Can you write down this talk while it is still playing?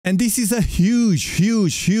And this is a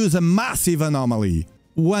huge, a massive anomaly.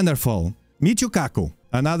 Wonderful. Michikaku,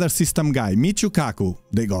 another system guy, Michikaku,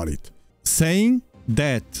 they got it. Saying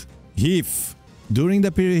that if, during the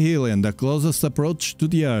perihelion, the closest approach to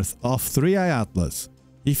the Earth of 3i Atlas,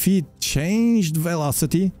 if it changed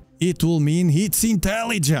velocity, it will mean it's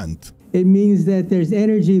intelligent. It means that there's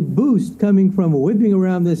energy boost coming from whipping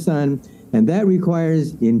around the sun, and that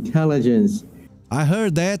requires intelligence. I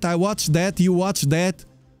heard that, I watched that, you watched that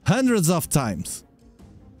hundreds of times.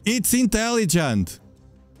 It's intelligent.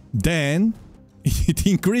 Then it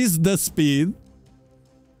increased the speed,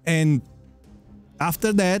 and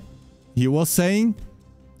after that he was saying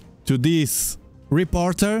to this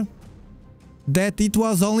reporter that it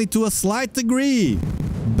was only to a slight degree.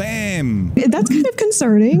 Bam! That's kind of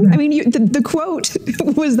concerning. I mean, the quote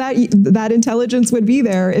was that that intelligence would be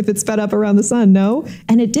there if it sped up around the sun, no?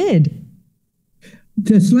 And it did.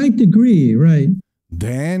 To a slight degree, right.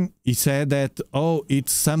 Then he said that, oh,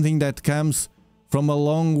 it's something that comes from a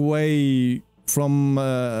long way, from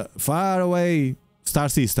far away star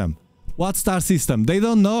system. What star system? They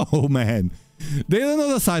don't know, man. They don't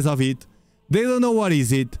know the size of it. They don't know what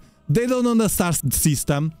is it. They don't know the star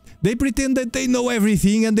system. They pretend that they know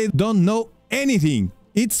everything and they don't know anything.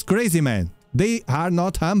 It's crazy, man. They are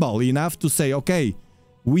not humble enough to say, okay,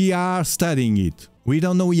 we are studying it. We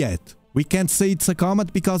don't know yet. We can't say it's a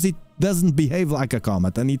comet because it doesn't behave like a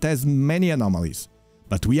comet and it has many anomalies.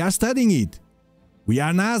 But we are studying it. We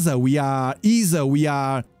are NASA, we are ESA, we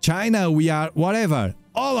are China, we are whatever.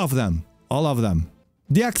 All of them. All of them.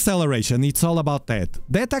 The acceleration, it's all about that.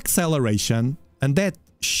 That acceleration and that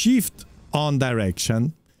shift on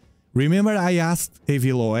direction. Remember I asked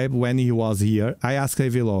Eviloe when he was here, I asked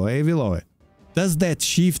Eviloe, does that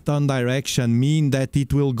shift on direction mean that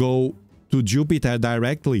it will go to Jupiter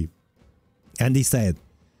directly? And he said,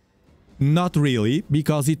 not really,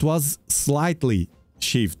 because it was slightly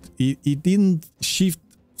shift. It didn't shift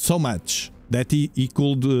so much that he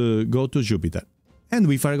could go to Jupiter. And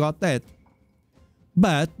we forgot that.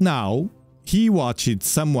 But now he watched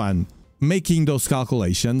someone making those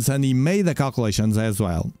calculations and he made the calculations as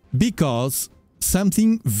well. Because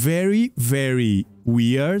something very, very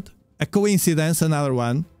weird, a coincidence, another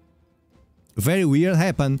one, very weird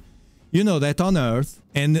happened. You know that on Earth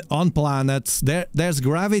and on planets, there's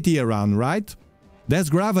gravity around, right? There's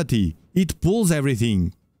gravity. It pulls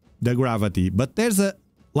everything, the gravity. But there's a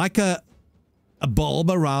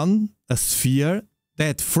bulb around, a sphere,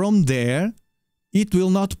 that from there, it will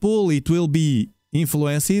not pull. It will be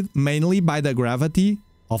influenced mainly by the gravity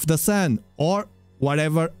of the sun or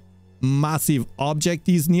whatever massive object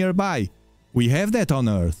is nearby. We have that on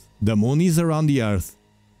Earth. The moon is around the Earth.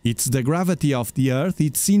 It's the gravity of the Earth.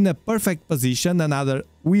 It's in a perfect position, another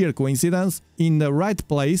weird coincidence, in the right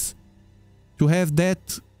place to have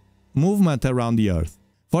that movement around the Earth.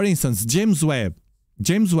 For instance, James Webb.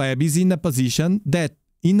 James Webb is in a position that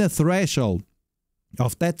in a threshold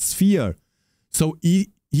of that sphere. So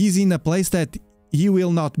he's in a place that he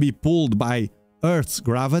will not be pulled by Earth's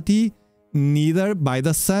gravity, neither by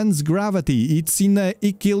the sun's gravity. It's in an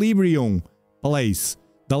equilibrium place.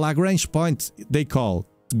 The Lagrange point, they call.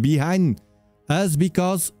 Behind us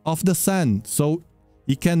because of the sun. So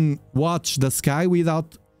he can watch the sky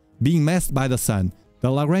without being messed by the sun. The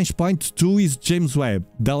Lagrange point 2 is James Webb.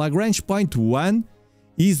 The Lagrange point 1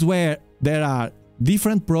 is where there are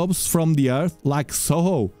different probes from the Earth, like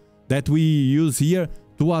sowed, that we use here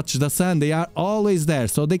to watch the sun. They are always there,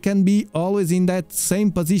 so they can be always in that same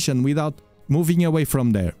position without moving away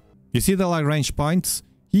from there. You see the Lagrange points?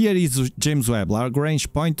 Here is James Webb,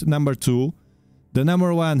 Lagrange point number 2. The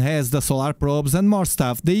number 1 has the solar probes and more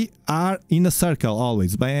stuff. They are in a circle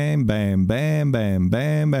always. Bam, bam, bam, bam,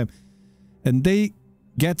 bam, bam. And they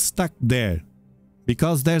get stuck there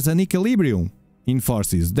because there's an equilibrium in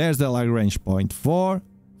forces. There's the Lagrange point 4,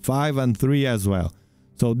 5 and 3 as well.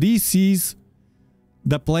 So this is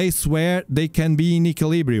the place where they can be in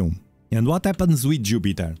equilibrium. And what happens with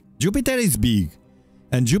Jupiter? Jupiter is big.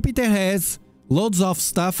 And Jupiter has loads of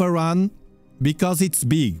stuff around because it's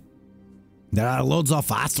big. There are loads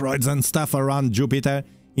of asteroids and stuff around Jupiter.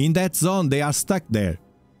 In that zone, they are stuck there.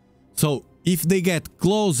 So if they get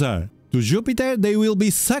closer to Jupiter, they will be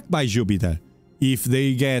sucked by Jupiter. If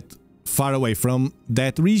they get far away from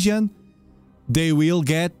that region, they will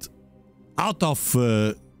get out of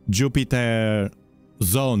Jupiter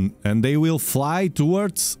zone and they will fly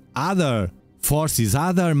towards other forces,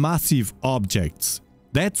 other massive objects.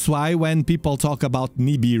 That's why when people talk about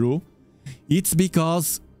Nibiru, it's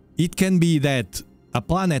because it can be that a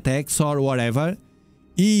planet X or whatever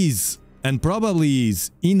is and probably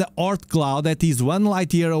is in the Oort cloud that is 1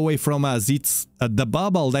 light year away from us. It's the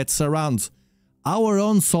bubble that surrounds our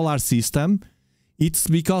own solar system. It's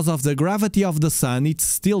because of the gravity of the sun. It's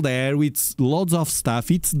still there with loads of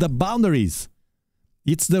stuff. It's the boundaries.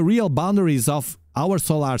 It's the real boundaries of our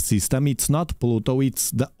solar system. It's not Pluto.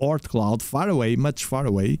 It's the Oort cloud, far away, much far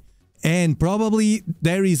away. And probably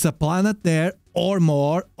there is a planet there or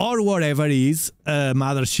more or whatever it is, a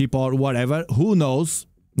mothership or whatever. Who knows?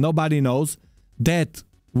 Nobody knows. That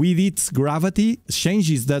with its gravity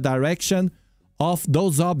changes the direction of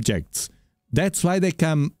those objects. That's why they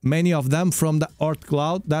come, many of them, from the Oort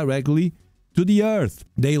cloud directly to the Earth.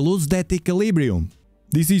 They lose that equilibrium.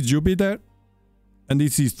 This is Jupiter, and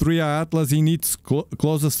this is 3i Atlas in its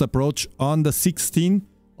closest approach on the 16th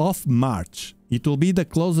of March. It will be the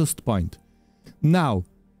closest point. Now,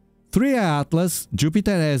 3i Atlas,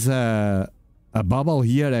 Jupiter has a bubble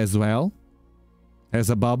here as well. Has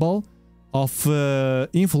a bubble of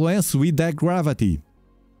influence with that gravity.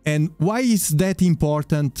 And why is that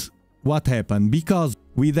important? What happened? Because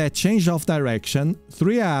with that change of direction,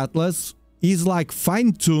 3i Atlas is like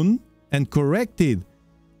fine-tuned and corrected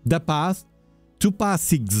the path to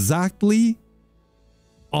pass exactly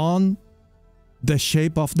on the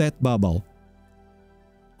shape of that bubble,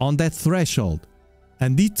 on that threshold.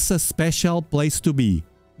 And it's a special place to be.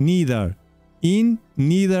 Neither in,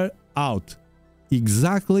 neither out.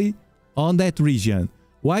 Exactly on that region.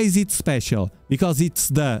 Why is it special? Because it's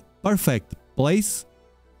the perfect place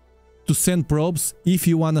to send probes if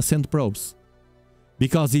you want to send probes,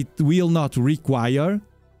 because it will not require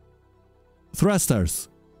thrusters,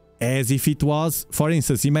 as if it was, for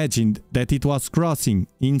instance, imagine that it was crossing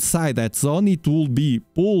inside that zone. It will be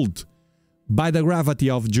pulled by the gravity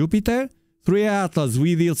of Jupiter. 3i Atlas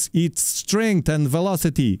with its strength and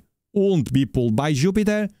velocity won't be pulled by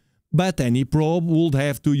Jupiter, but any probe would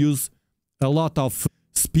have to use a lot of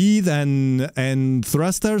speed and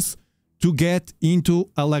thrusters to get into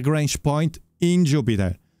a Lagrange point in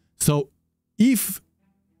Jupiter. So if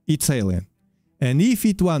it's alien, and if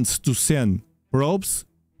it wants to send probes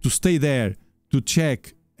to stay there to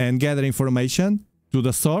check and gather information to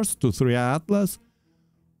the source, to 3i Atlas,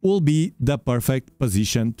 will be the perfect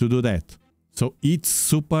position to do that. So it's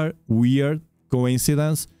super weird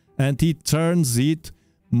coincidence, and it turns it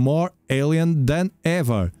more alien than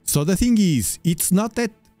ever. So the thing is, it's not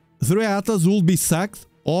that 3i Atlas will be sucked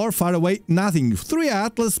or far away, nothing. 3i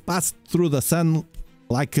Atlas passed through the sun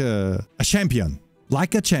like a champion.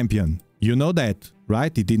 Like a champion. You know that,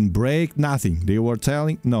 right? It didn't break, nothing. They were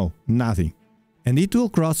telling, no, nothing. And it will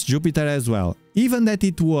cross Jupiter as well. Even that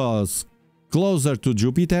it was closer to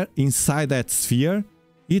Jupiter, inside that sphere,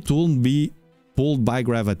 it won't be pulled by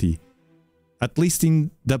gravity. At least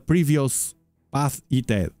in the previous path it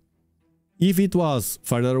had. If it was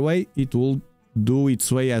further away, it will do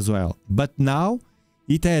its way as well. But now,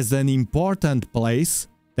 it has an important place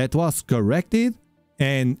that was corrected,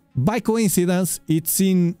 and by coincidence it's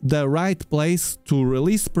in the right place to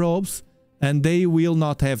release probes, and they will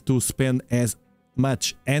not have to spend as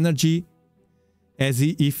much energy as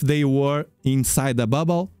if they were inside the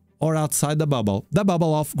bubble or outside the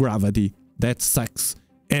bubble of gravity that sucks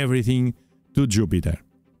everything to Jupiter.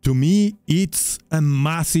 To me, it's a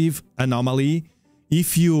massive anomaly.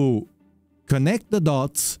 If you connect the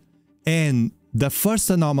dots, and the first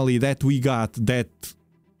anomaly that we got, that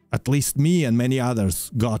at least me and many others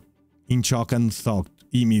got in shock and thought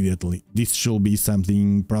immediately, this should be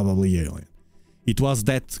something probably alien. It was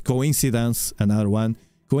that coincidence, another one,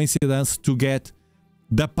 coincidence to get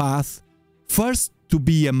the path first to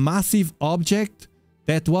be a massive object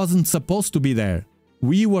that wasn't supposed to be there.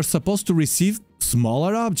 We were supposed to receive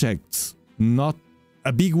smaller objects, not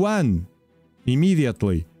a big one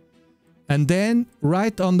immediately. And then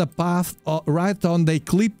right on the path, right on the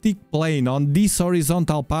ecliptic plane, on this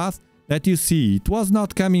horizontal path that you see, it was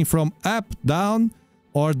not coming from up, down,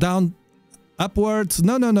 or down, upwards.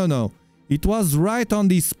 No, no, no, no. It was right on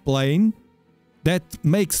this plane. That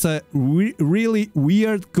makes a really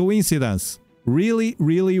weird coincidence. Really,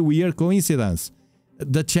 really weird coincidence.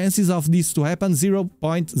 The chances of this to happen,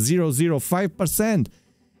 0.005%.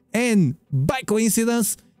 And by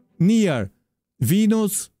coincidence, near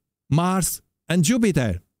Venus, Mars, and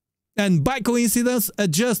Jupiter. And by coincidence,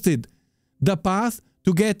 adjusted the path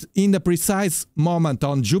to get in the precise moment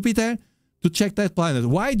on Jupiter to check that planet.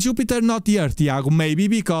 Why Jupiter, not the Earth, Tiago? Maybe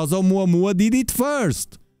because Oumuamua did it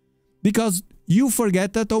first. Because you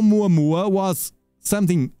forget that Oumuamua was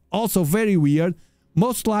something also very weird,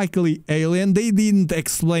 most likely alien. They didn't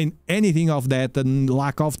explain anything of that, and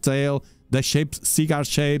lack of tail, the shapes, cigar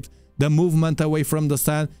shapes, the movement away from the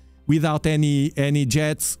sun without any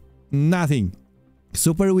jets. nothing.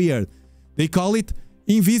 Super weird. They call it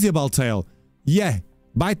invisible tail. Yeah,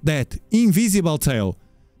 bite that. Invisible tail.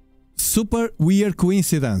 Super weird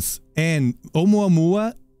coincidence. And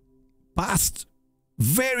Oumuamua passed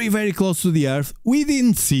very, very close to the Earth. We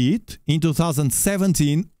didn't see it. In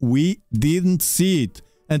 2017, we didn't see it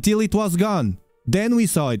until it was gone. Then we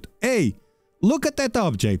saw it. Hey, look at that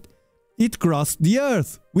object. It crossed the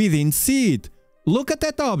Earth. We didn't see it. Look at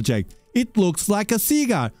that object. It looks like a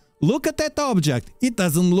cigar. Look at that object. It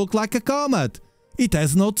doesn't look like a comet. It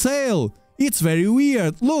has no tail. It's very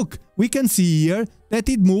weird. Look, we can see here that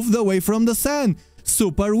it moved away from the sun.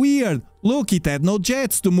 Super weird. Look, it had no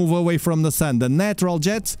jets to move away from the sun. The natural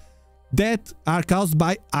jets that are caused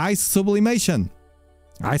by ice sublimation.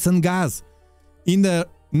 Ice and gas. In the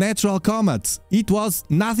natural comets, it was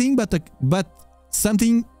nothing but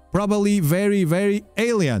something probably very, very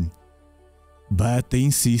alien. But they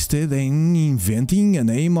insisted in inventing a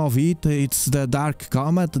name of it. It's the dark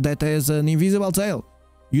comet that has an invisible tail.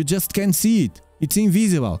 You just can't see it. It's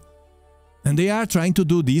invisible. And they are trying to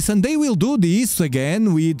do this, and they will do this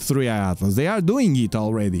again with 3i Atlas. They are doing it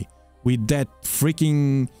already with that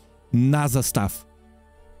freaking NASA stuff.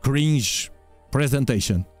 Cringe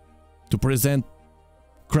presentation. To present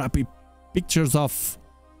crappy pictures of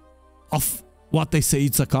what they say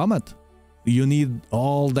it's a comet. You need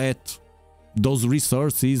all those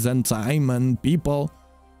resources and time and people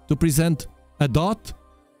to present a dot.